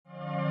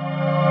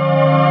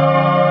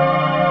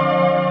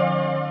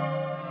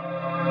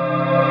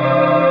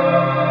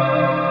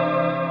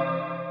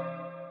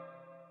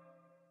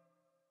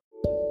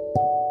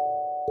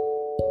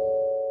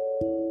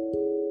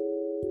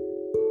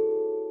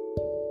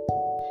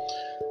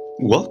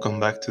Welcome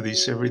back to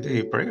this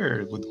everyday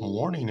prayer. Good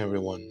morning,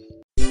 everyone.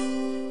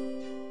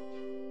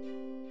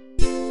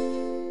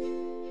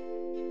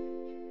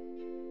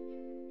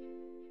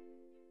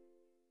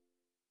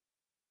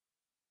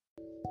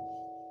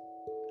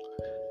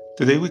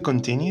 Today we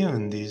continue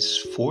on this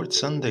fourth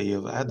Sunday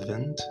of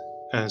Advent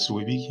as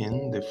we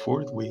begin the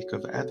fourth week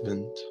of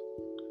Advent.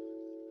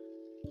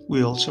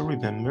 We also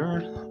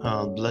remember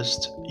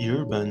Blessed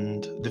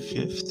Urban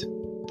V,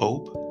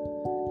 Pope,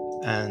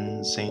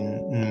 and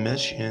Saint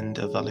Messian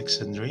of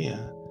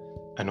Alexandria,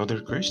 and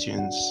other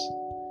Christians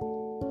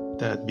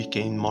that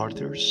became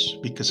martyrs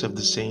because of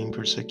the same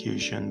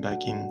persecution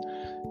back in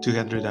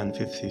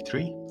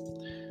 253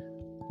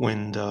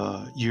 when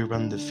the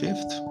Urban V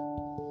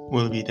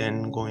will be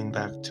then going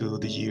back to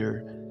the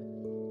year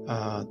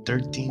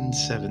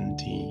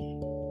 1370.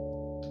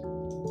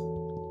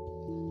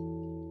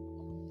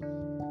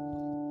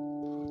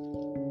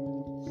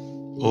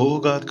 O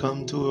God,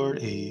 come to our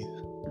aid.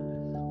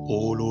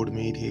 O Lord,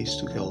 make haste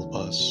to help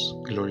us.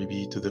 Glory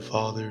be to the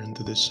Father, and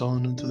to the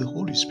Son, and to the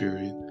Holy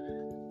Spirit,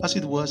 as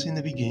it was in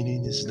the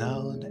beginning, is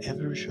now, and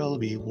ever shall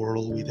be,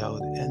 world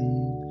without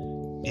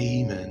end.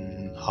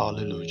 Amen.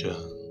 Hallelujah.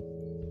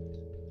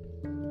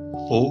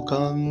 O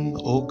come,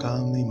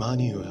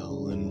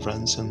 Emmanuel, and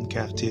ransom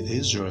captive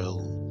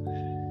Israel,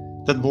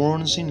 that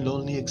mourns in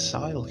lonely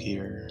exile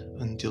here,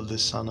 until the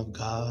Son of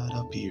God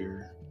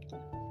appear.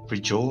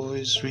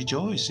 Rejoice,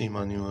 rejoice,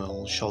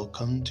 Emmanuel shall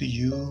come to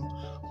you,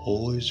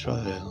 O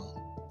Israel.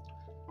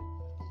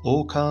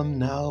 O come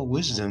now,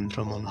 wisdom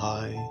from on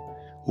high,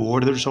 who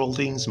orders all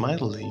things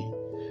mightily,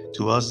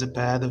 to us the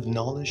path of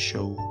knowledge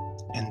show,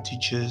 and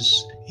teach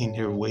us in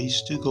her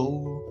ways to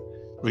go.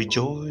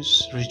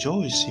 Rejoice,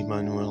 rejoice,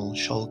 Emmanuel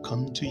shall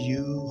come to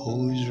you,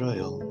 O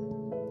Israel.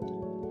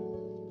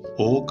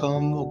 O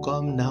come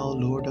now,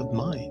 Lord of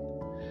might,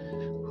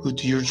 who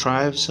to your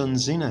tribes on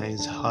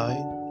Sinai's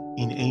hide,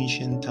 in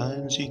ancient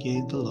times you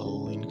gave the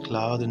law, in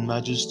cloud and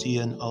majesty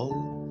and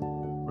awe.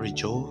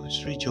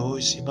 Rejoice,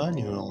 rejoice,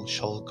 Emmanuel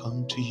shall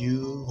come to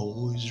you,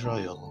 O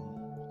Israel.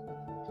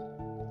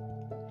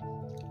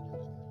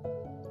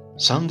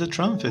 Sound the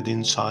trumpet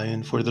in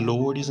Zion, for the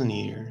Lord is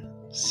near.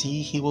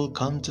 See, he will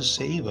come to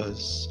save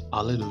us.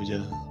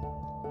 Alleluia.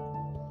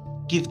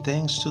 Give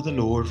thanks to the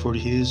Lord, for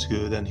he is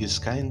good, and his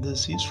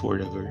kindness is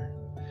forever.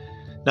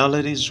 Now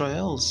let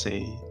Israel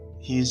say,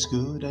 he is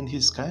good, and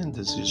his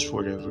kindness is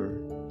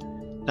forever.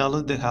 Now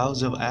let the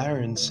house of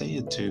Aaron say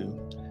it too,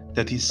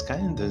 that his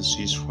kindness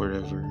is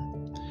forever.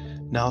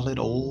 Now let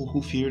all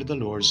who fear the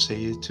Lord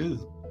say it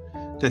too,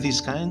 that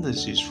his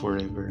kindness is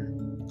forever.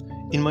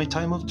 In my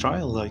time of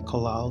trial I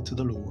call out to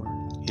the Lord.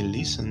 He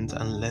listened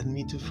and led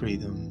me to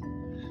freedom.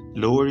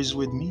 The Lord is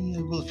with me,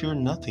 I will fear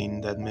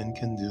nothing that men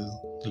can do.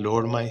 The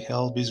Lord my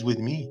help is with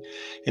me,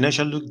 and I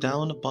shall look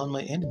down upon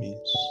my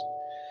enemies.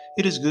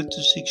 It is good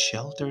to seek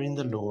shelter in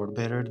the Lord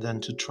better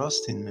than to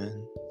trust in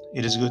men.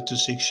 It is good to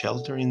seek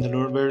shelter in the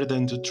Lord better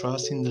than to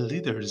trust in the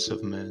leaders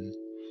of men.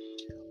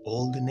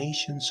 All the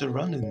nations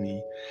surrounded me,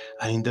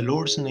 and in the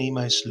Lord's name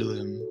I slew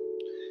them.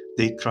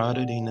 They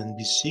crowded in and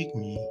besieged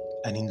me,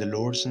 and in the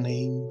Lord's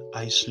name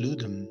I slew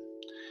them.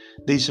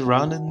 They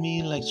surrounded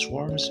me like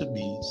swarms of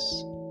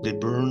bees. They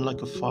burned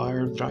like a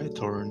fire of dry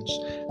thorns,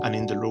 and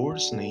in the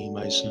Lord's name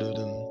I slew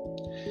them.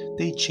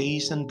 They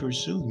chased and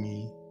pursued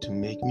me to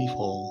make me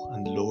fall,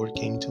 and the Lord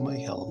came to my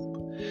help.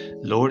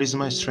 The Lord is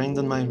my strength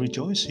and my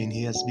rejoicing,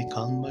 he has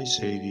become my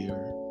Savior.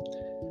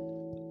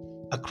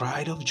 A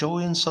cry of joy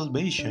and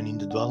salvation in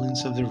the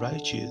dwellings of the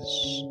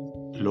righteous.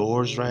 The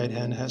Lord's right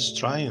hand has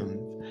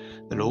triumphed.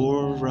 The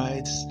Lord's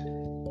right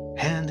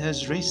hand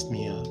has raised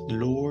me up. The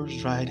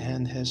Lord's right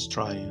hand has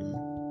triumphed.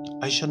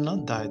 I shall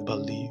not die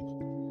but live,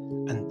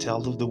 and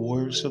tell of the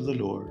works of the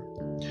Lord.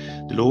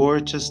 The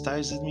Lord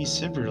chastised me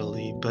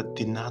severely, but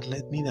did not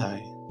let me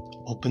die.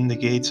 Open the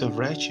gates of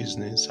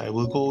righteousness. I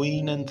will go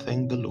in and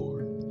thank the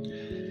Lord.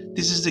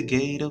 This is the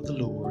gate of the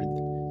Lord.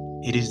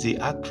 It is the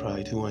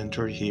upright who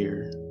enter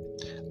here.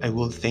 I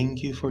will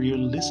thank you for your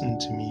listen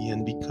to me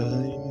and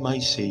become my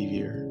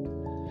Savior.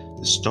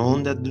 The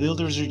stone that the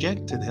builders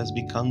rejected has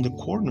become the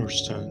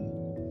cornerstone.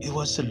 It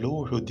was the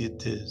Lord who did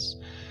this.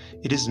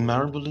 It is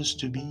marvelous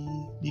to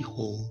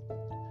behold.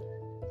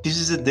 This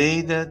is the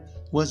day that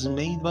was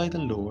made by the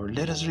Lord.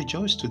 Let us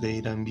rejoice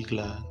today and be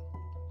glad.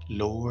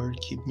 Lord,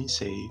 keep me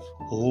safe.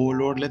 Oh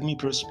Lord, let me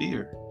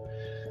prosper.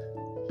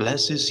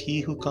 Blessed is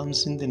he who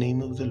comes in the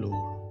name of the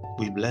Lord.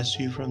 We bless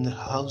you from the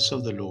house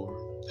of the Lord.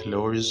 The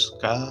Lord is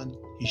God,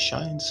 he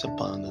shines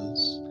upon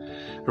us.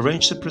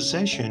 Arrange the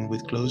procession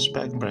with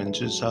close-packed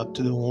branches up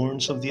to the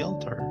horns of the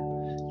altar.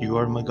 You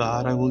are my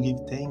God, I will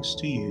give thanks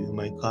to you.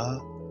 My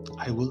God,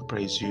 I will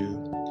praise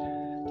you.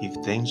 Give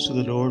thanks to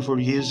the Lord, for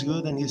he is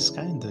good, and his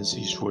kindness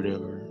is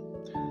forever.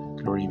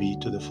 Glory be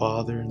to the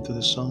Father, and to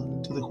the Son,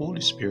 and to the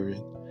Holy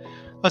Spirit,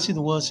 as it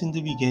was in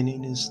the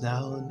beginning, is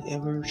now, and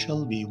ever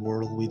shall be,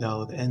 world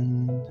without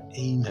end.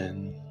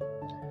 Amen.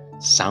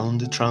 Sound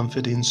the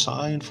trumpet in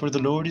Zion, for the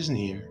Lord is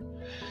near.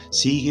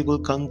 See, he will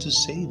come to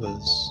save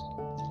us.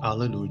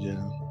 Alleluia.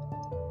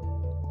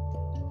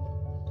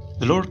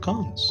 The Lord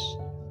comes.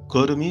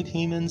 Go to meet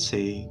him and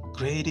say,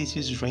 great is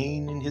his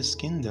reign, and his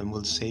kingdom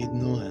will save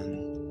no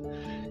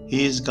end.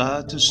 He is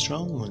God, the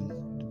strong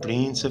one, the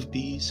Prince of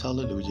Peace.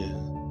 Hallelujah.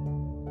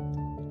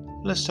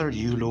 Blessed are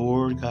you,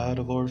 Lord God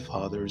of our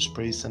fathers,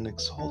 praised and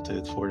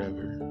exalted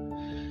forever.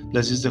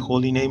 Blessed is the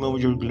holy name of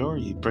your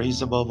glory,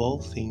 praised above all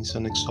things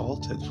and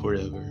exalted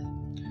forever.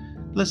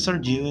 Blessed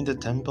are you in the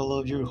temple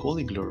of your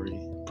holy glory,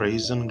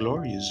 praised and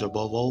glorious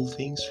above all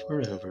things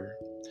forever.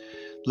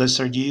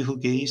 Blessed are you who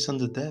gaze on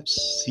the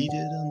depths, seated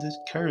on the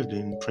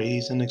cherubim,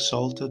 praised and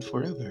exalted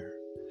forever.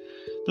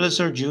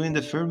 Blessed are you in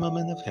the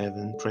firmament of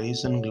heaven,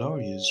 praised and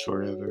glorious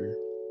forever.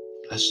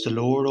 Bless the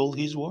Lord, all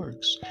his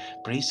works,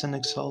 praise and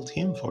exalt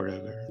him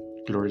forever.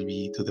 Glory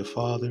be to the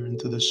Father, and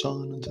to the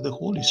Son, and to the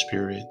Holy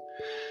Spirit,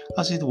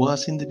 as it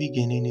was in the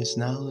beginning, is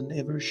now, and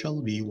ever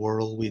shall be,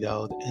 world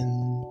without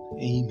end.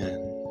 Amen.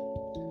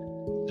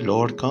 The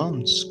Lord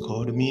comes,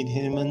 go to meet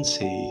him and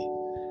say,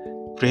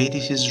 great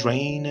is his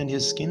reign, and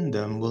his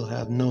kingdom will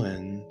have no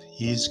end.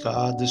 He is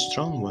God, the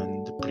strong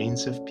one, the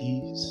Prince of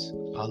Peace.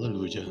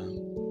 Alleluia.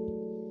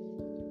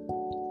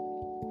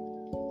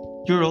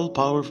 Your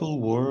all-powerful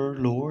word,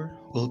 Lord,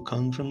 will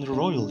come from the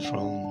royal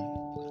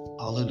throne.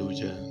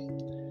 Alleluia.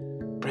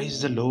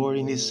 Praise the Lord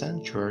in his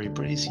sanctuary,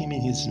 praise him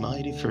in his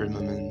mighty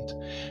firmament.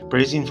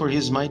 Praise him for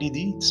his mighty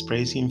deeds,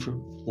 praise him for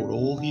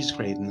all his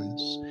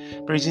greatness.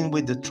 Praise him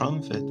with the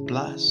trumpet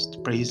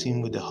blast, praise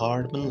him with the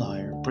harp and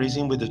lyre, praise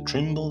him with the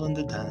timbrel and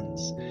the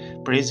dance.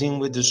 Praise him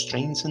with the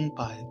strings and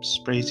pipes,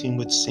 praise him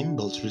with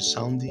cymbals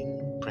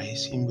resounding,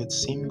 praise him with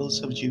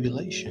cymbals of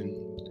jubilation.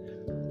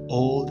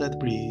 All that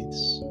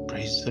breathes,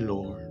 praise the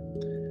Lord.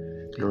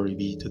 Glory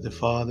be to the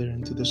Father,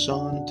 and to the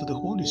Son, and to the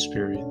Holy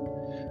Spirit,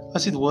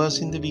 as it was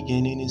in the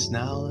beginning, is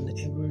now, and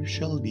ever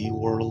shall be,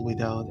 world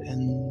without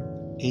end.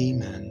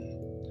 Amen.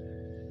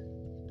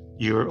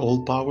 Your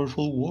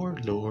all-powerful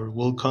word, Lord,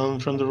 will come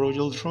from the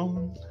royal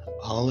throne.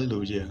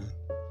 Alleluia.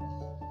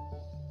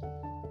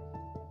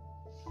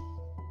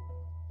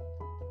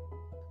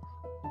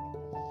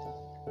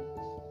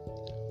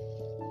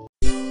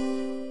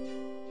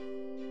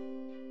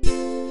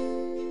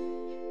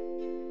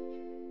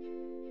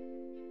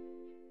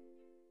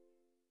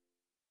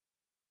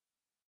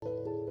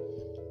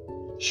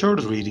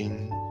 Short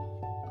reading.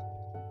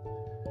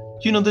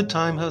 You know the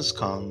time has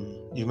come.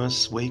 You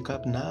must wake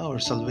up now. Our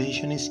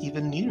salvation is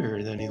even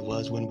nearer than it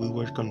was when we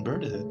were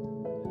converted.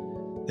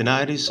 The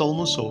night is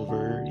almost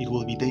over. It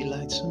will be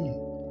daylight soon.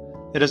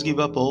 Let us give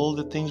up all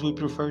the things we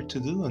prefer to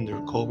do under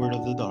cover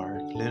of the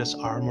dark. Let us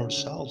arm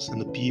ourselves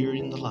and appear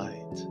in the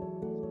light.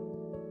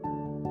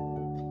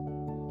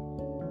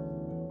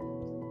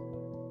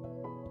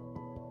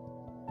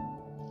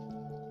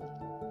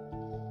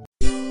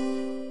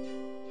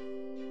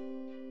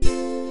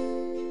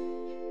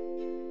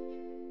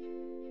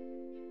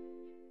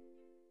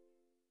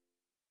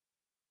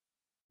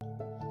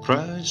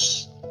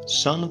 Christ,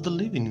 Son of the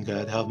living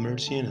God, have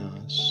mercy on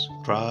us.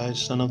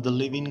 Christ, Son of the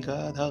living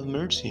God, have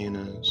mercy on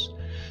us.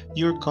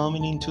 You are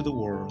coming into the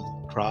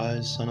world.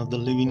 Christ, Son of the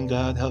living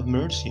God, have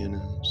mercy on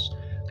us.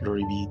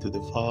 Glory be to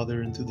the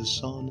Father, and to the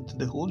Son, and to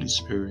the Holy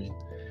Spirit.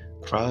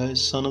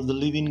 Christ, Son of the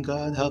living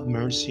God, have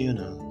mercy on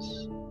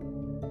us.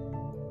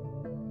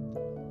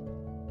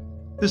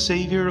 The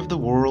Savior of the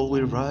world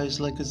will rise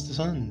like the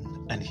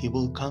sun, and he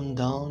will come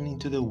down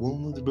into the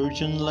womb of the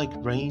Virgin like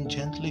rain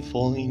gently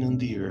falling on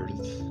the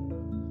earth.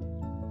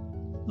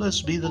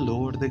 Blessed be the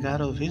Lord, the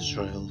God of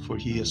Israel, for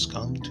he has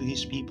come to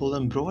his people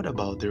and brought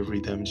about their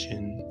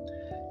redemption.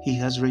 He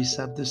has raised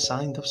up the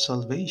sign of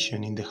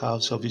salvation in the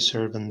house of his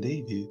servant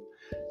David,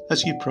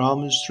 as he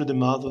promised through the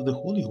mouth of the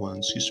holy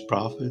ones, his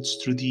prophets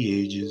through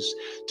the ages,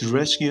 to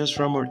rescue us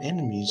from our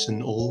enemies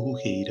and all who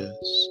hate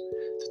us,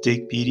 to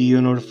take pity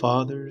on our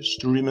fathers,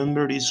 to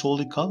remember his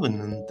holy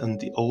covenant and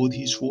the oath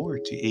he swore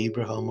to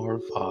Abraham our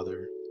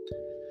father,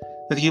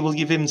 that he will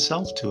give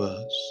himself to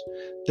us,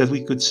 that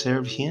we could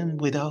serve him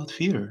without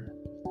fear,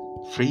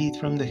 freed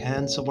from the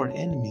hands of our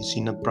enemies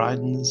in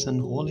uprightness and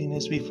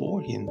holiness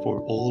before him for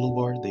all of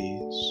our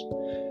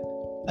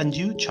days. And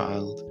you,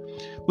 child,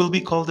 will be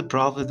called the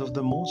prophet of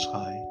the Most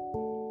High,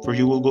 for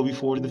you will go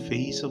before the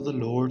face of the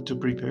Lord to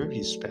prepare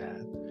his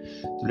path,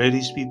 to let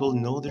his people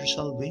know their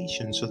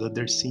salvation, so that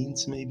their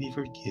sins may be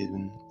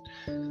forgiven.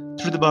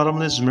 Through the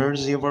bottomless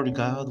mercy of our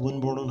God,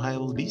 one born on high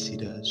will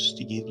visit us,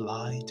 to give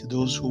light to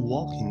those who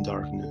walk in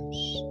darkness,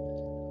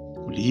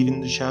 who live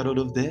in the shadow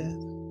of death,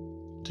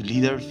 to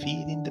lead our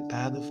feet in the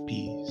path of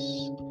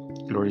peace.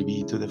 Glory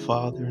be to the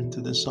Father, and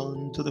to the Son,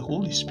 and to the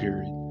Holy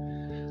Spirit,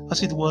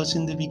 as it was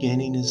in the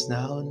beginning, is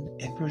now, and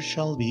ever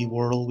shall be,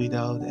 world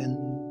without end.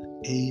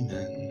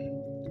 Amen.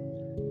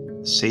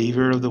 The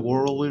Savior of the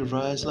world will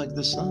rise like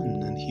the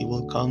sun, and he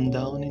will come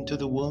down into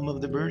the womb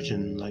of the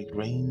Virgin like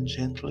rain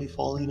gently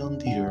falling on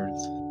the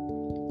earth.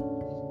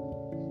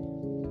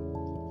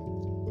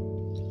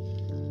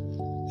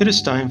 It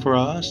is time for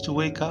us to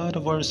wake out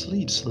of our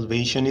sleep.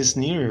 Salvation is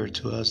nearer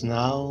to us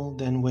now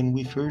than when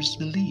we first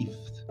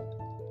believed.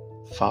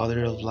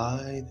 Father of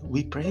light,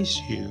 we praise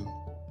you.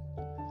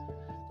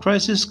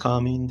 Christ is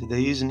coming, the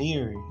day is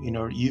near. In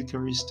our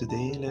Eucharist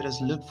today, let us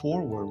look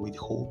forward with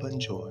hope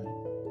and joy.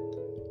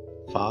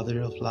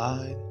 Father of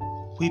light,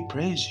 we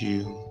praise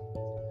you.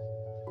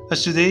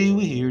 As today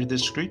we hear the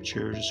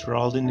scriptures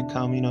heralding the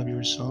coming of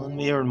your Son,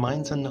 may our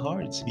minds and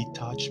hearts be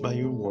touched by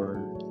your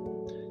word.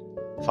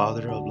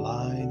 Father of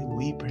light,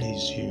 we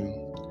praise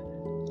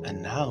you.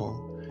 And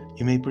now,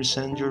 you may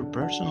present your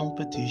personal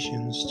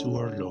petitions to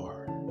our Lord.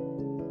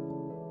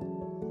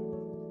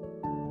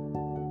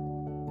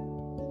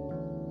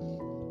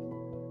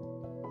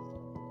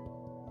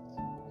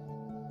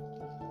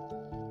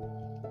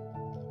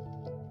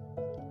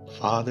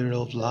 Father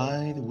of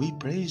light, we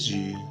praise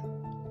you.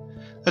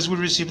 As we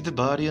receive the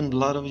body and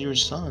blood of your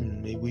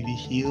Son, may we be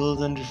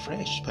healed and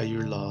refreshed by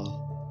your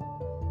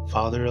love.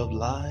 Father of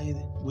light,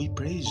 we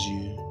praise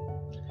you.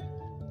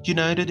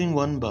 United in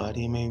one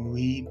body, may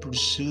we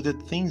pursue the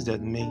things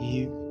that make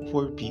you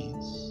for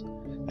peace,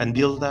 and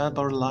build up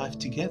our life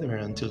together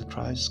until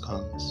Christ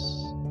comes.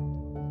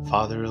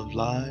 Father of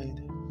light,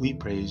 we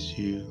praise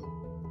you.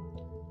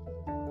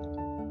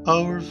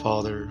 Our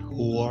Father,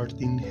 who art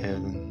in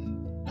heaven,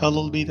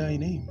 hallowed be thy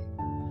name.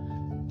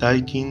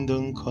 Thy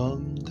kingdom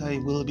come, thy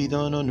will be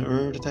done on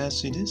earth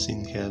as it is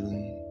in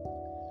heaven.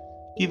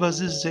 Give us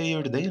this day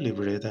our daily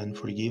bread, and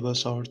forgive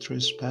us our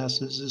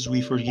trespasses as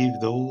we forgive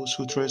those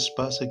who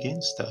trespass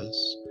against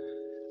us.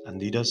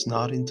 And lead us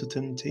not into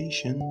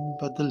temptation,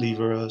 but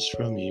deliver us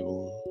from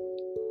evil.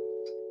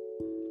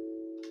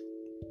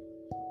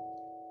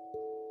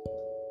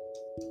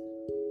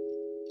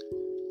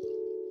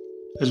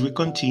 As we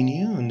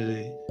continue on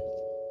the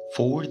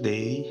fourth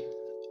day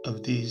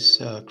of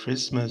this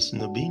Christmas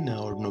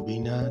novena, or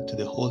novena to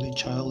the Holy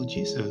Child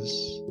Jesus,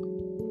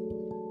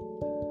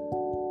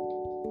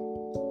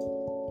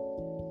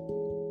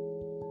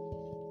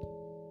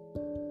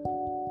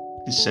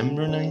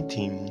 December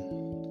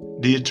 19,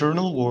 the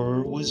eternal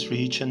Word was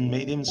rich and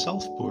made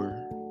himself poor.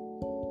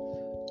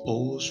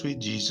 O sweet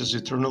Jesus,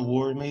 eternal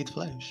Word made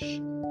flesh,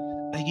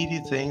 I give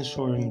you thanks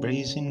for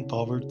embracing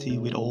poverty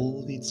with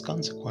all its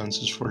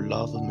consequences for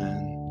love of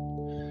man.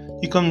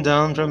 You come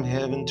down from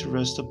heaven to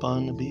rest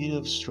upon a bit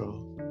of straw.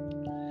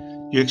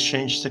 You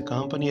exchanged the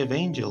company of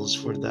angels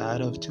for that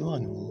of two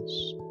animals.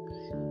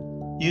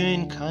 You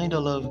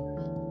enkindle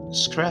of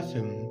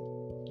seraphim,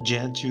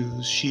 yet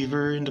you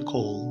shiver in the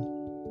cold.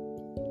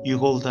 You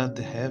hold out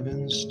the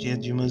heavens,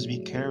 yet you must be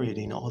carried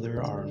in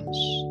other arms.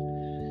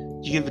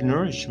 You give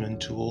nourishment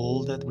to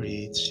all that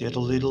breathes, yet a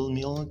little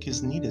milk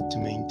is needed to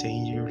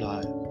maintain your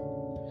life.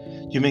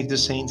 You make the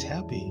saints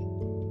happy,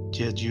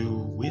 yet you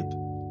weep.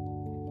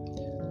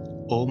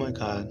 Oh my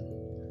God,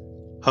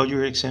 how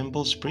your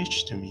examples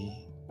preach to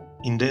me.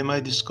 In them I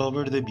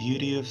discover the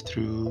beauty of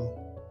true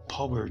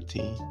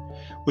poverty,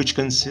 which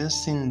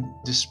consists in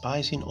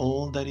despising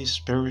all that is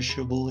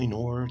perishable in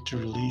order to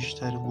relish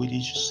that which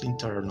is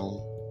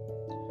eternal.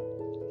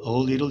 O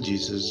little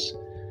Jesus,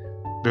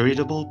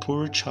 veritable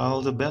poor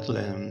child of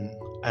Bethlehem,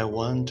 I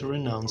want to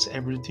renounce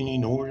everything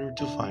in order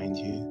to find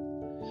you.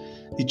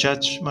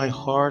 Detach my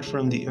heart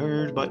from the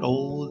earth, but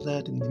all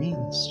that it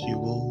means you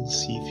will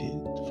see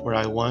fit, for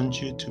I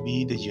want you to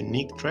be the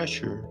unique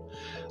treasure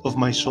of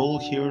my soul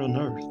here on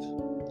earth.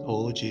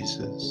 O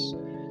Jesus,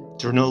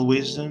 eternal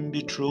wisdom,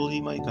 be truly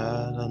my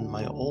God and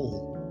my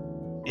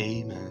all.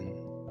 Amen.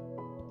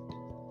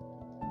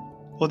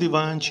 O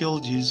divine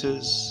child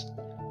Jesus,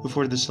 who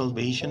for the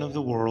salvation of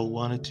the world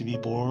wanted to be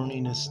born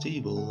in a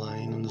stable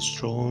lying on the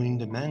straw in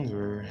the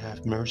manger,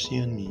 have mercy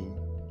on me.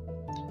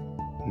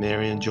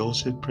 Mary and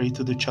Joseph, pray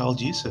to the child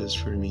Jesus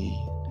for me.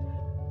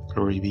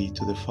 Glory be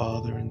to the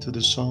Father, and to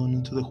the Son,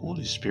 and to the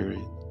Holy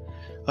Spirit,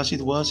 as it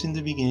was in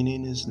the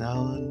beginning, is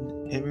now,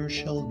 and ever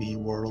shall be,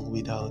 world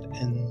without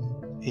end.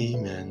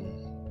 Amen.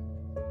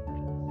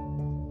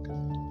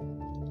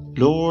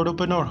 Lord,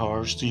 open our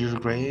hearts to your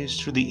grace.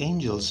 Through the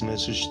angel's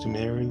message to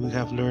Mary, we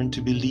have learned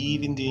to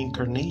believe in the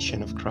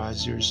incarnation of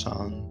Christ, your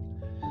Son.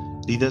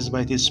 Lead us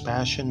by his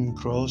passion and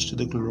cross to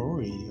the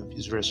glory of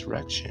his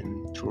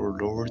resurrection, through our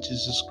Lord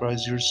Jesus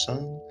Christ, your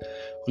Son,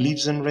 who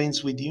lives and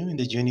reigns with you in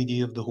the unity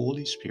of the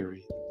Holy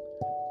Spirit,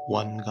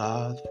 one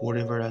God,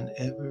 forever and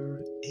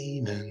ever.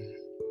 Amen.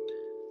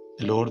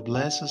 The Lord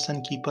bless us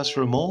and keep us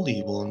from all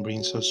evil, and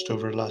brings us to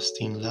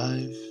everlasting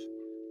life.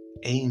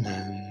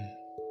 Amen.